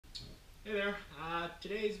Hey there.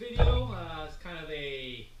 Today's video is kind of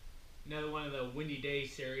another one of the windy day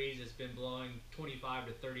series. It's been blowing 25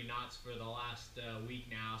 to 30 knots for the last week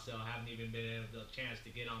now, so I haven't even been able the chance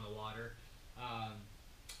to get on the water. Um,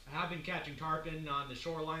 I have been catching tarpon on the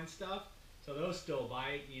shoreline stuff, so those still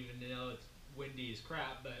bite even though it's windy as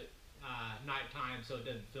crap. But nighttime, so it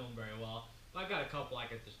doesn't film very well. But I got a couple I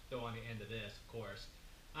could just throw on the end of this, of course.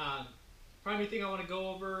 Um, Primary thing I want to go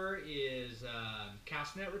over is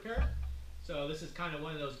cast net repair. So this is kind of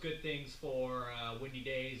one of those good things for windy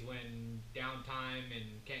days when downtime and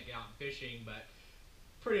can't get out fishing, but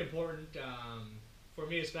pretty important for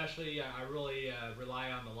me especially. I really rely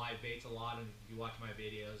on the live baits a lot, and if you watch my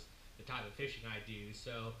videos, the type of fishing I do.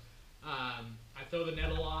 So I throw the net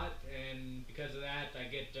a lot, and because of that, I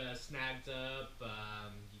get snags up.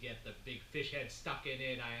 You get the big fish head stuck in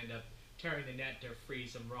it. I end up tearing the net to free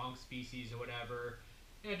some wrong species or whatever,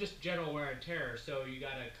 and just general wear and tear. So you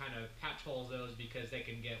got to kind of patch holes those because they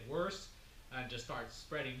can get worse and just start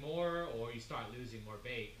spreading more, or you start losing more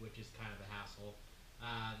bait, which is kind of a hassle.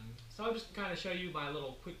 So I'll just kind of show you my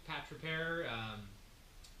little quick patch repair.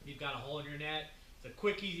 You've got a hole in your net. It's a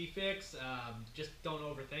quick, easy fix. Just don't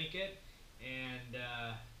overthink it, and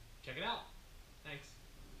check it out. Thanks.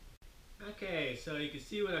 Okay, so you can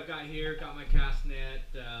see what I've got here. Got my cast net.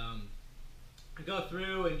 I go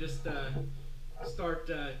through and just start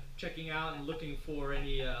checking out and looking for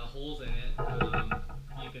any holes in it.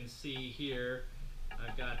 You can see here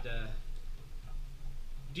I've got a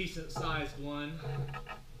decent sized one,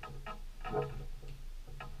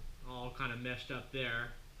 all kind of meshed up there.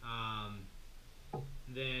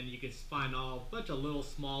 Then you can find a bunch of little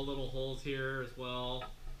small little holes here as well.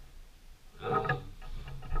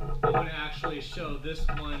 I'm going to actually show this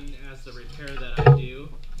one as the repair that I do.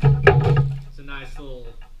 It's a nice little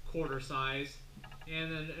quarter size.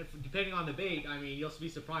 And then depending on the bait, I mean, you'll be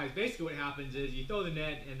surprised. Basically what happens is you throw the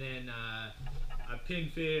net, and then a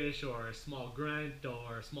pinfish or a small grunt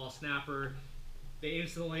or a small snapper, they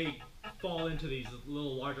instantly fall into these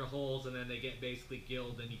little larger holes, and then they get basically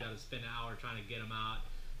gilled, and you got to spend an hour trying to get them out,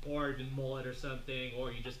 or even mullet or something,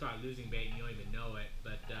 or you just start losing bait and you don't even know it.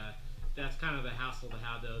 But that's kind of a hassle to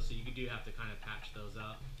have those, so you do have to kind of patch those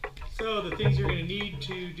up. So the things you're going to need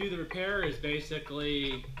to do the repair is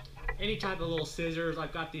basically any type of little scissors.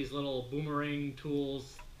 I've got these little boomerang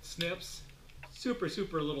tools, snips. Super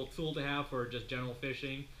little tool to have for just general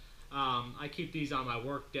fishing. I keep these on my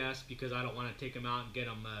work desk because I don't want to take them out and get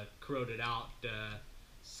them corroded out.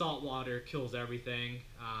 Salt water kills everything.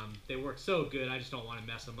 They work so good, I just don't want to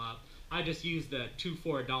mess them up. I just use the 2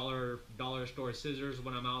 for $1 store scissors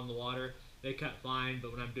when I'm out on the water. They cut fine,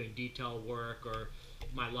 but when I'm doing detail work or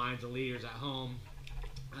my lines and leaders at home,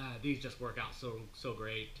 these just work out so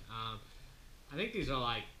great. I think these are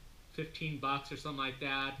like 15 bucks or something like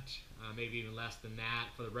that, maybe even less than that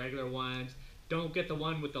for the regular ones. Don't get the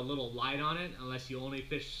one with the little light on it unless you only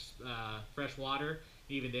fish fresh water.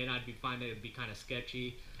 Even then, I'd find that it'd be kind of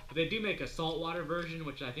sketchy. But they do make a saltwater version,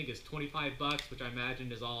 which I think is 25 bucks, which I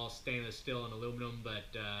imagine is all stainless steel and aluminum, but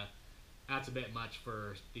that's a bit much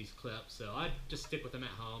for these clips, so I'd just stick with them at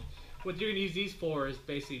home. What you're going to use these for is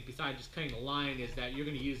basically, besides just cutting the line, is that you're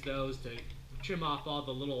going to use those to trim off all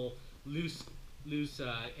the little loose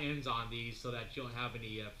ends on these so that you don't have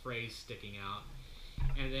any frays sticking out.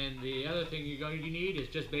 And then the other thing you're going to need is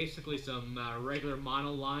just basically some regular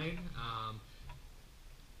mono line.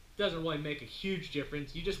 Doesn't really make a huge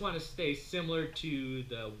difference. You just want to stay similar to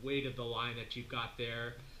the weight of the line that you've got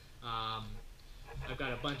there. I've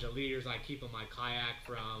got a bunch of leaders I keep on my kayak,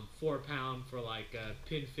 from 4 pound for like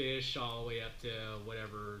pinfish all the way up to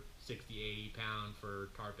whatever 60, 80 pound for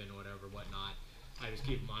tarpon or whatnot. I just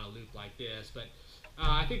keep them on a loop like this. But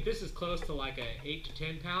I think this is close to like a 8 to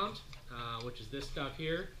 10 pound, which is this stuff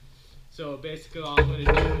here. So basically all I'm going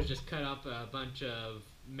to do is just cut up a bunch of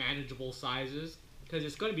manageable sizes, because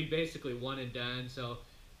it's going to be basically one and done. So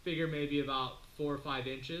figure maybe about 4 or 5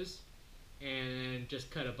 inches, and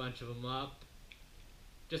just cut a bunch of them up.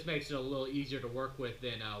 Just makes it a little easier to work with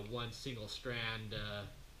than one single strand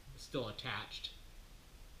still attached.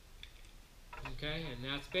 Okay, and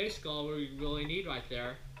that's basically all we really need right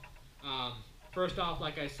there. First off,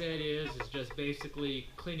 like I said, is just basically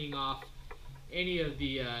cleaning off any of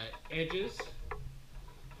the edges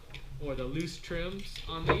or the loose trims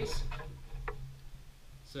on these.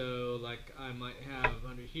 So like I might have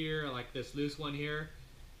under here, like this loose one here.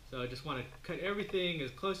 So I just want to cut everything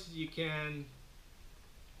as close as you can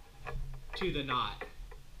to the knot.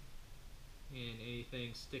 And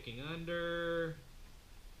anything sticking under,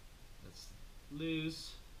 that's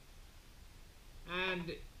loose.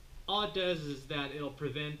 And all it does is that it'll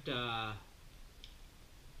prevent the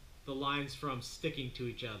the lines from sticking to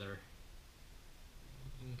each other.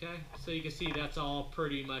 Okay, so you can see that's all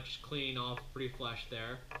pretty much clean, all pretty flush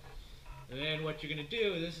there. And then what you're going to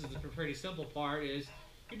do, this is the pretty simple part, is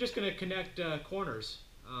you're just going to connect corners.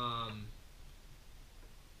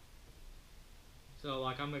 So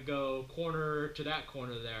like I'm going to go corner to that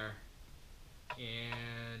corner there.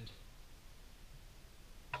 And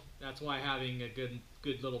that's why having a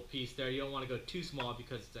good little piece there, you don't want to go too small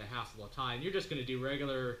because it's a hassle to tie. And you're just going to do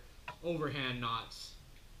regular overhand knots,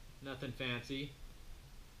 nothing fancy,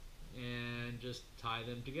 and just tie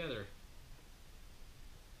them together.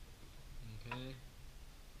 Okay.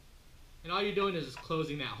 And all you're doing is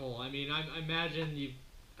closing that hole. I mean, I imagine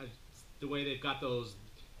the way they've got those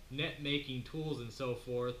net making tools and so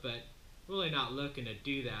forth, but really not looking to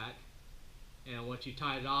do that. And once you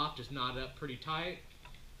tie it off, just knot it up pretty tight.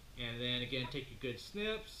 And then again, take your good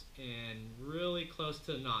snips and really close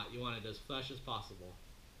to the knot. You want it as flush as possible.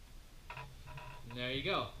 And there you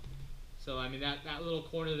go. So I mean that little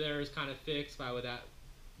corner there is kind of fixed by with that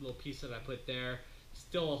little piece that I put there.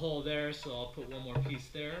 Still a hole there, so I'll put one more piece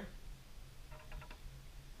there.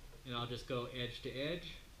 And I'll just go edge to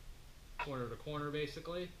edge, corner to corner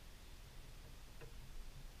basically.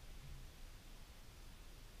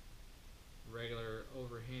 Regular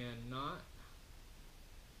overhand knot.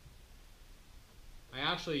 I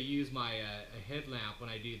actually use my a headlamp when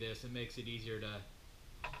I do this. It makes it easier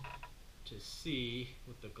to see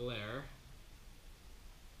with the glare.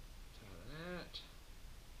 Tie that.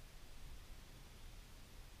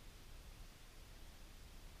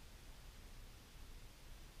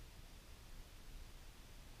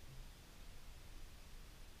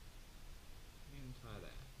 And tie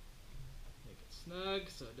that. Make it snug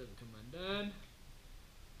so it doesn't come undone.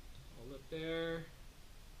 Hold it there.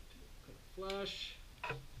 Put it flush.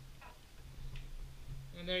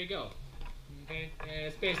 And there you go. Okay, and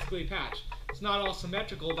it's basically patched. It's not all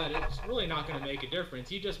symmetrical, but it's really not going to make a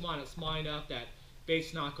difference. You just want it small enough that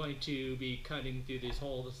bait's not going to be cutting through these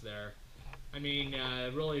holes there. I mean,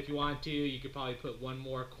 really, if you want to, you could probably put one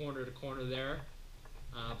more corner to corner there.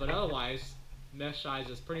 But otherwise, mesh size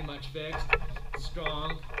is pretty much fixed. It's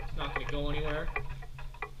strong. It's not going to go anywhere.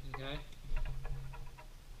 Okay,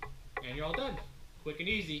 and you're all done. Quick and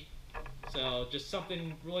easy. So just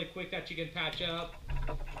something really quick that you can patch up.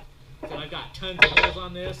 So I've got tons of holes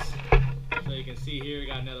on this. So you can see here,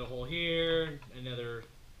 got another hole here, another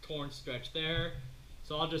torn stretch there.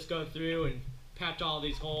 So I'll just go through and patch all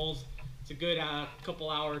these holes. It's a good couple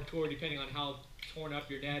hour tour depending on how torn up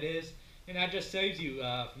your net is. And that just saves you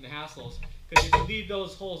from the hassles. Because if you leave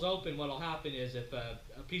those holes open, what will happen is if a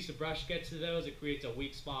piece of brush gets to those, it creates a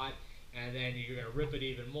weak spot. And then you're going to rip it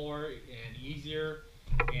even more and easier.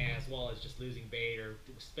 As well as just losing bait or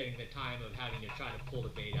spending the time of having to try to pull the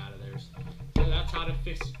bait out of there. So that's how to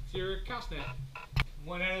fix your cast net.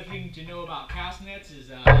 One other thing to know about cast nets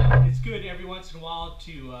is it's good every once in a while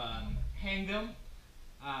to hang them.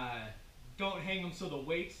 Don't hang them so the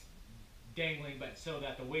weight's dangling, but so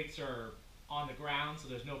that the weights are on the ground so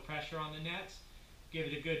there's no pressure on the nets. Give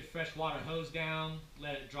it a good fresh water hose down,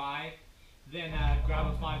 let it dry. Then grab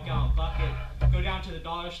a 5-gallon bucket, go down to the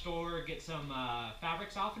dollar store, get some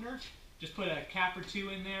fabric softener, just put a cap or two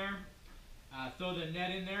in there, throw the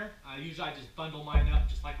net in there. Usually I just bundle mine up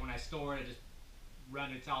just like when I store it, just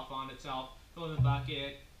run itself on itself, throw in the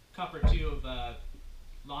bucket, cup or two of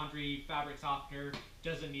laundry fabric softener,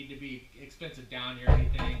 doesn't need to be expensive down here or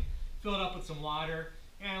anything. Fill it up with some water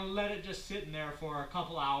and let it just sit in there for a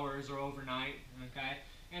couple hours or overnight, okay?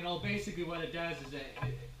 And basically what it does is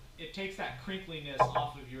it takes that crinkliness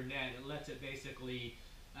off of your net and lets it basically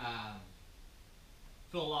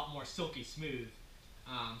feel a lot more silky smooth.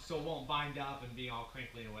 So it won't bind up and be all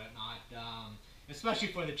crinkly and whatnot. Especially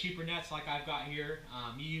for the cheaper nets like I've got here.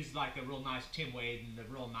 You use like a real nice Tim Wade and the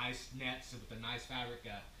real nice nets with the nice fabric,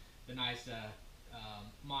 the nice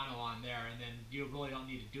mono on there, and then you really don't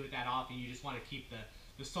need to do it that often. You just want to keep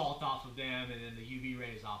the salt off of them and then the UV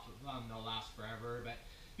rays off of them. They'll last forever. But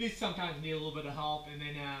these sometimes need a little bit of help, and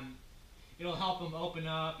then it'll help them open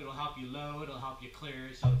up, it'll help you load, it'll help you clear,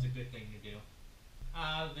 so it's a good thing to do.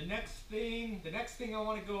 The next thing I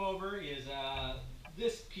want to go over is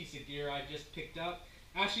this piece of gear I just picked up.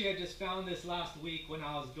 Actually, I just found this last week when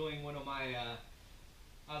I was doing one of my,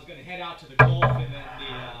 I was going to head out to the Gulf, and then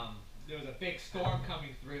there was a big storm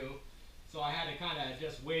coming through, so I had to kind of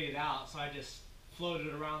just wait it out, so I just floated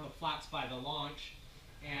around the flats by the launch.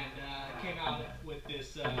 And came out with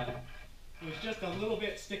this, it was just a little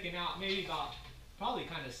bit sticking out, maybe about, probably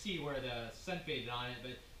kind of see where the sun faded on it,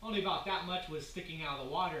 but only about that much was sticking out of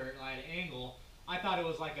the water at an angle. I thought it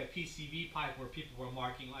was like a PCV pipe where people were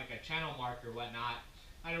marking like a channel mark or whatnot,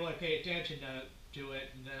 I didn't really pay attention to it,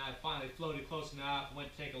 and then I finally floated close enough,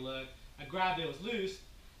 went to take a look. I grabbed it, it was loose,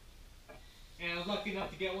 and I was lucky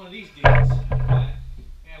enough to get one of these dudes. Okay?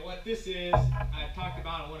 And what this is, I talked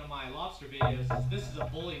about in one of my lobster videos, is this is a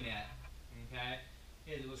bully net. Okay?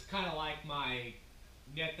 It was kind of like my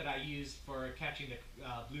net that I used for catching the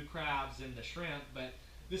blue crabs and the shrimp, but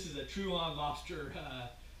this is a true-on lobster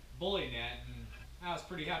bully net, and I was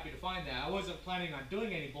pretty happy to find that. I wasn't planning on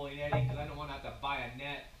doing any bully netting because I don't want to have to buy a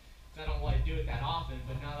net. I don't want to do it that often,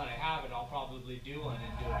 but now that I have it, I'll probably do one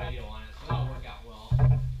and do a video on it, so that'll work out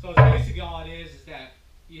well. So basically all it is that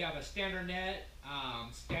you have a standard net,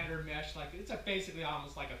 standard mesh, like it's basically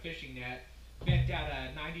almost like a fishing net, bent at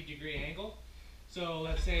a 90-degree angle. So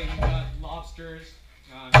let's say you've got lobsters.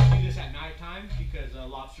 You do this at nighttime because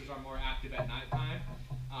lobsters are more active at nighttime.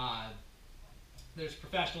 There's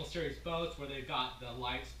professional series boats where they've got the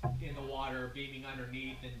lights in the water beaming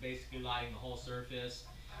underneath and basically lighting the whole surface.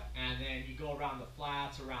 And then you go around the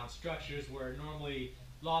flats, around structures where normally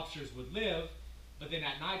lobsters would live, but then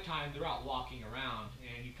at nighttime they're out walking around.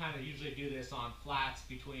 And you kind of usually do this on flats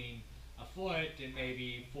between a foot and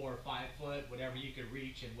maybe 4 or 5 foot, whatever you could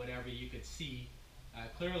reach and whatever you could see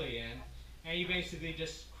clearly in. And you basically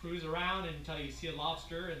just cruise around until you see a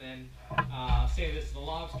lobster, and then say this is the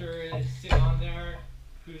lobster, it's sitting on there,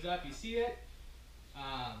 cruise up, you see it.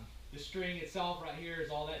 The string itself right here is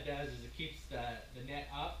all that does is it keeps the net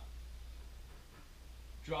up.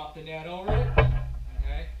 Drop the net over it,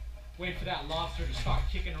 okay? Wait for that lobster to start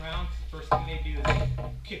kicking around. The first thing they do is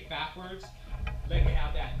kick backwards, let you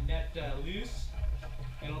have that net loose.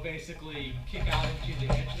 It'll basically kick out into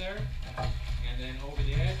the edge there, and then over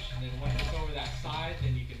the edge, and then once it's over that side,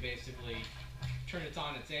 then you can basically turn it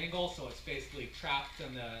on its angle, so it's basically trapped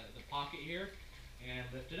in the pocket here, and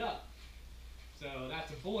lift it up. So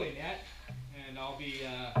that's a bully net, and I'll be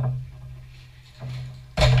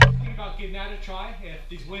thinking about giving that a try. If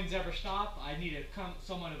these winds ever stop, I need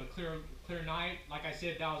somewhat of a clear night. Like I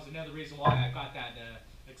said, that was another reason why I got that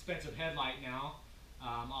expensive headlight now.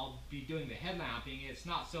 I'll be doing the headlamping. It's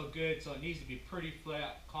not so good, so it needs to be pretty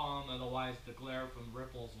flat, calm, otherwise the glare from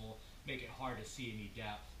ripples will make it hard to see any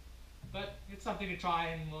depth. But it's something to try,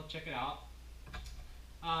 and we'll check it out.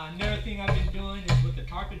 Another thing I've been doing is with the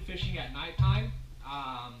tarpon fishing at nighttime,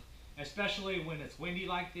 especially when it's windy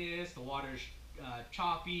like this, the water's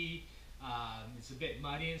choppy, it's a bit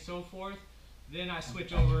muddy and so forth. Then I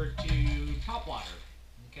switch over to topwater.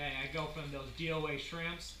 Okay, I go from those DOA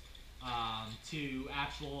shrimps to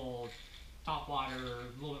actual topwater,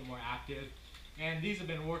 a little bit more active, and these have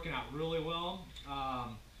been working out really well.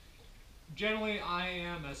 Generally, I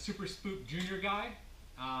am a Super Spook Junior guy,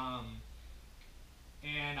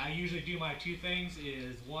 and I usually do my two things.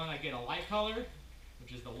 Is one, I get a light color,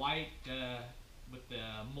 which is the white with the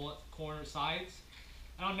mullet corner sides.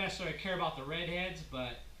 I don't necessarily care about the red heads,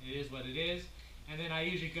 but it is what it is. And then I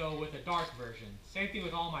usually go with a dark version. Same thing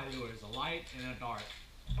with all my lures, a light and a dark.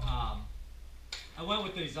 I went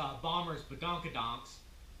with these Bombers Badonkadonks.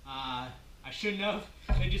 I shouldn't have.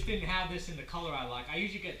 They just didn't have this in the color I like. I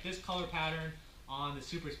usually get this color pattern on the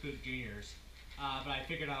Super Spook Juniors. But I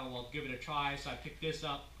figured I will give it a try, so I picked this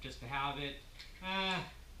up just to have it.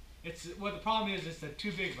 The problem is it's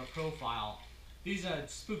too big of a profile. These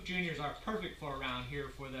Spook Juniors are perfect for around here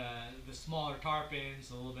for the smaller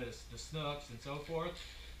tarpons, a little bit of the snooks and so forth.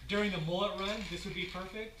 During the mullet run, this would be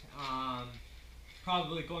perfect.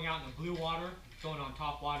 Probably going out in the blue water, going on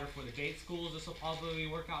top water for the bait schools, this will probably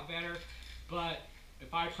work out better. But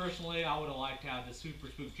if I would have liked to have the Super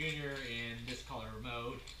Spook Junior in this color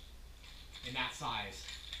mode, in that size.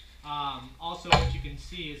 Also, what you can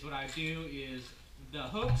see is what I do is the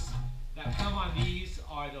hooks that come on these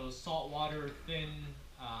are those saltwater thin,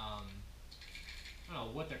 I don't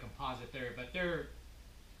know what they're composite there, but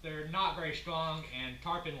they're not very strong, and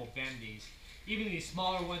tarpon will bend these. Even these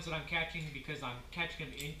smaller ones that I'm catching, because I'm catching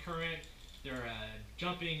them in current, they're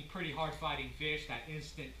jumping, pretty hard fighting fish. That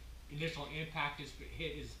instant initial impact is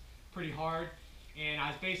pretty hard, and I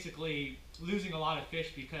was basically losing a lot of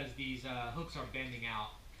fish because these hooks are bending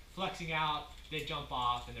out, flexing out, they jump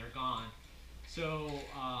off and they're gone. So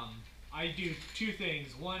I do two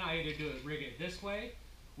things. One, I either rig it this way,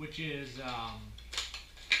 which is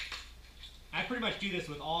I pretty much do this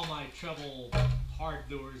with all my treble hard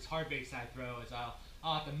lures, hard baits I throw. Is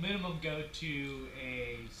I'll at the minimum go to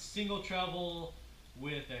a single treble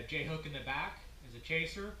with a J hook in the back as a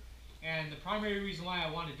chaser. And the primary reason why I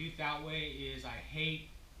want to do it that way is I hate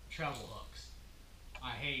treble hooks. I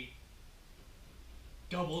hate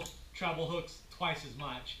double treble hooks twice as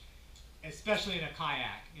much, especially in a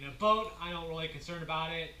kayak. In a boat, I don't really concern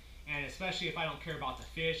about it, And especially if I don't care about the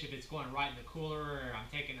fish, if it's going right in the cooler or I'm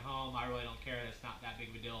taking it home, I really don't care. It's not that big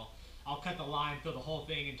of a deal. I'll cut the line, throw the whole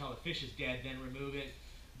thing until the fish is dead, then remove it.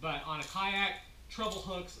 But on a kayak, treble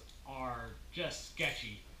hooks are just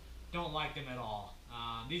sketchy. Don't like them at all.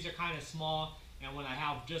 These are kind of small, and when I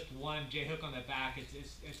have just one J hook on the back,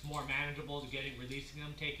 it's more manageable to releasing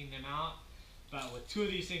them, taking them out. But with two of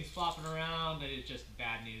these things flopping around, it's just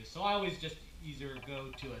bad news. So I always just either go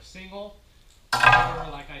to a single, or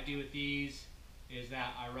like I do with these, is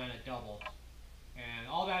that I run a double. And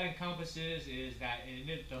all that encompasses is that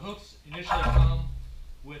the hooks initially come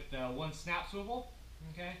with one snap swivel.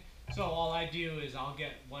 Okay, so all I do is I'll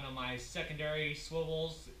get one of my secondary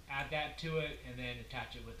swivels, add that to it, and then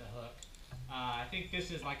attach it with the hook. I think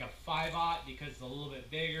this is like a 5/0 because it's a little bit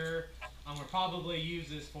bigger. I'm going to probably use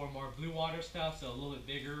this for more blue water stuff, so a little bit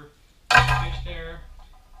bigger fish there.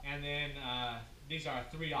 And then these are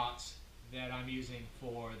 3/0 that I'm using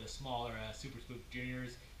for the smaller Super Spook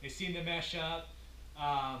Juniors. They seem to mesh up.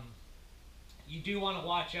 You do want to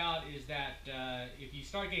watch out is that if you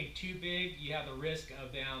start getting too big, you have the risk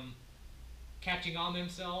of them catching on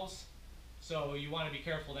themselves. So you want to be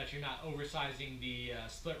careful that you're not oversizing the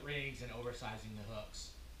split rings and oversizing the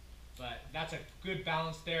hooks. But that's a good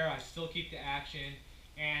balance there. I still keep the action,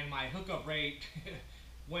 and my hookup rate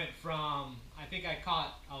went from, I think I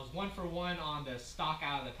was 1 for 1 on the stock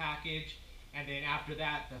out of the package, and then after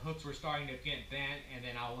that the hooks were starting to get bent, and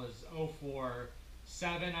then I was 0 for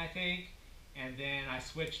 7, I think, and then I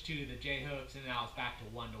switched to the J hooks, and then I was back to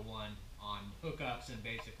 1 to 1 on hookups and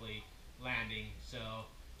basically landing. So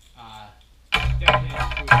definitely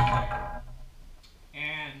improved there.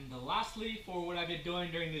 And lastly, for what I've been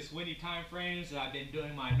doing during this windy time frames, I've been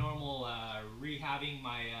doing my normal rehabbing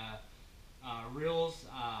my reels.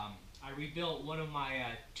 I rebuilt one of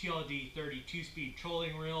my TLD 32-speed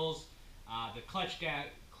trolling reels. The clutch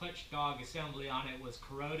dog assembly on it was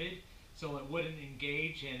corroded, so it wouldn't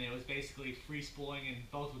engage, and it was basically free spooling in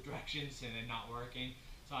both directions and then not working.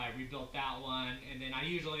 So I rebuilt that one, and then I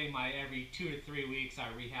usually every 2 to 3 weeks I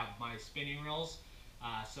rehab my spinning reels.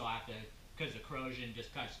 So I have to, because of corrosion, just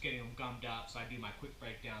getting them gummed up. So I do my quick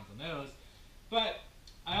breakdowns on those. But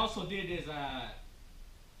I also did is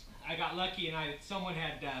I got lucky, and someone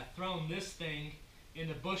had thrown this thing in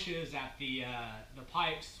the bushes at the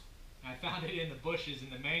pipes. I found it in the bushes in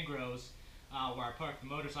the mangroves where I parked the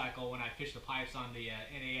motorcycle when I fished the pipes on the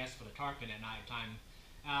NAS for the Tarpon at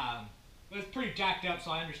nighttime. It was pretty jacked up,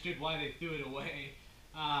 so I understood why they threw it away.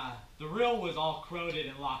 The reel was all corroded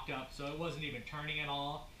and locked up, so it wasn't even turning at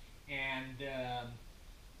all. And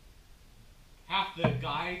half the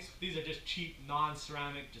guides, these are just cheap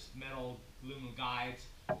non-ceramic, just metal aluminum guides,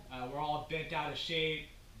 were all bent out of shape,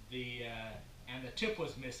 and the tip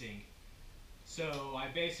was missing. So I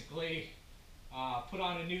basically put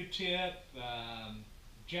on a new tip,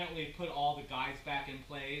 gently put all the guides back in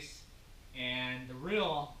place, and the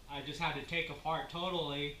reel I just had to take apart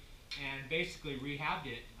totally and basically rehabbed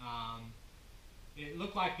it. It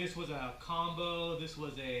looked like this was a combo. This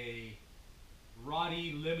was a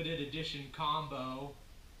Roddy limited edition combo,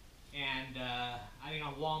 and I think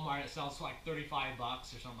on Walmart it sells for like 35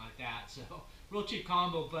 bucks or something like that. So real cheap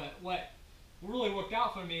combo. But what really worked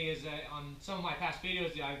out for me is that on some of my past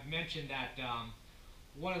videos I've mentioned that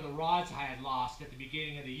one of the rods I had lost at the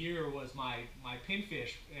beginning of the year was my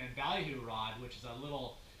pinfish and ballyhoo rod, which is a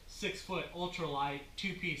little 6-foot ultralight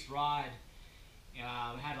 2-piece rod. It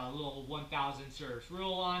had a little 1,000 serves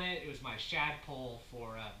reel on it. It was my shad pole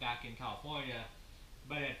for back in California,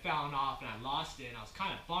 but it fallen off and I lost it, and I was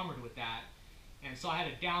kind of bummed with that. And so I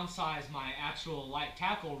had to downsize my actual light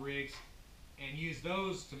tackle rigs and use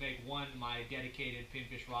those to make my dedicated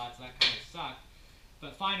pinfish rod, so that kind of sucked.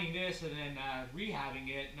 But finding this and then rehabbing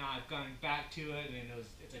it, now I've gone back to it, and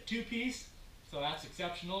it's a 2-piece, so that's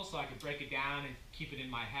exceptional, so I can break it down and keep it in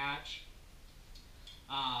my hatch.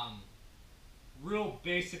 Real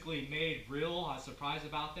basically made reel. I was surprised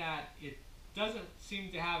about that. It doesn't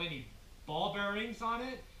seem to have any ball bearings on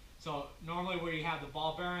it. So normally where you have the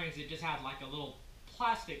ball bearings, it just has like a little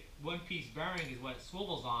plastic 1-piece bearing is what it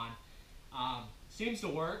swivels on. Seems to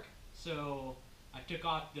work. So I took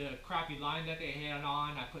off the crappy line that they had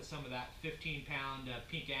on. I put some of that 15-pound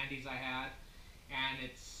pink Andes I had, and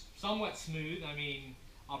it's somewhat smooth. I mean,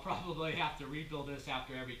 I'll probably have to rebuild this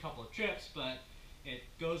after every couple of trips, but it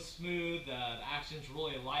goes smooth. The action's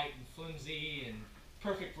really light and flimsy and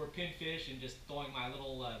perfect for pinfish and just throwing my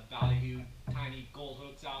little ballyhoo tiny gold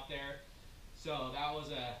hooks out there. So that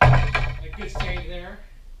was a good save there.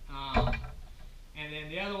 And then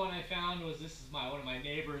the other one I found was this is one of my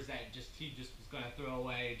neighbors that he just was going to throw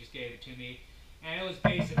away, just gave it to me, and it was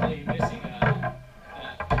basically missing a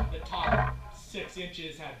the top 6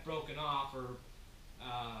 inches had broken off, or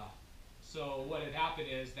so what had happened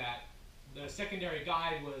is that the secondary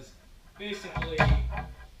guide was basically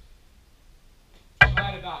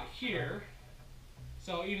right about here.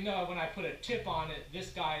 So even though when I put a tip on it, this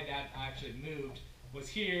guide that actually moved was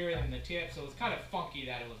here and the tip, so it was kind of funky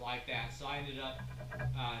that it was like that. So I ended up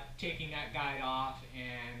taking that guide off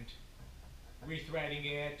and rethreading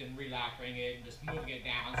it and relacquering it and just moving it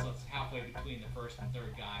down so it's halfway between the first and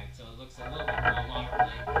third guide, so it looks a little bit more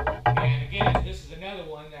modern. And again, this is another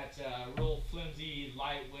one that's a real flimsy,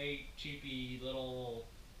 lightweight, cheapy little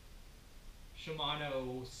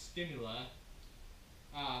Shimano Stimula.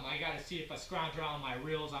 I got to see if I scrounge around my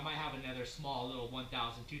reels. I might have another small little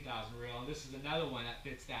 1000, 2000 reel. And this is another one that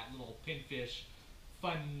fits that little pinfish,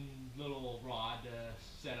 fun little rod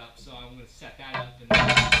set up. So I'm going to set that up. And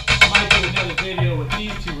I might do another video with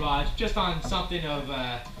these 2 rods, just on something of,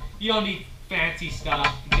 you don't need fancy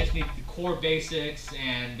stuff. You just need the core basics,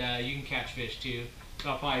 and you can catch fish too. So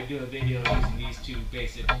I'll probably do a video using these 2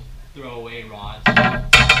 basic throwaway rods.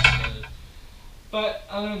 But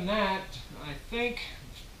other than that, I think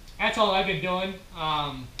that's all I've been doing.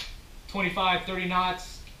 25, 30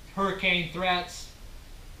 knots, hurricane threats,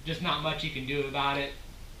 just not much you can do about it.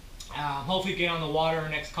 Hopefully get on the water in the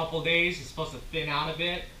next couple of days. It's supposed to thin out a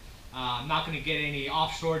bit. I'm not going to get any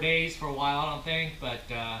offshore days for a while, I don't think, but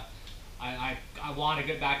I want to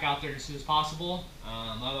get back out there as soon as possible.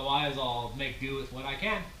 Otherwise, I'll make do with what I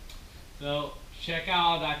can. So check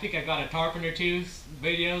out, I think I've got a tarpon or 2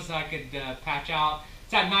 videos I could patch out.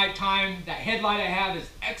 It's at nighttime. That headlight I have is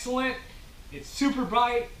excellent. It's super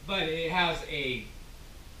bright, but it has a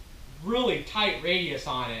really tight radius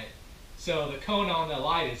on it. So the cone on the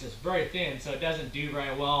light is just very thin, so it doesn't do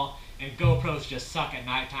very well. And GoPros just suck at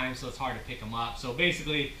nighttime, so it's hard to pick them up. So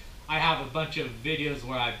basically, I have a bunch of videos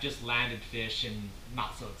where I've just landed fish and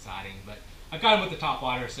not so exciting. But I got them with the top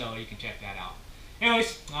water, so you can check that out.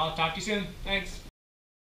 Anyways, I'll talk to you soon. Thanks.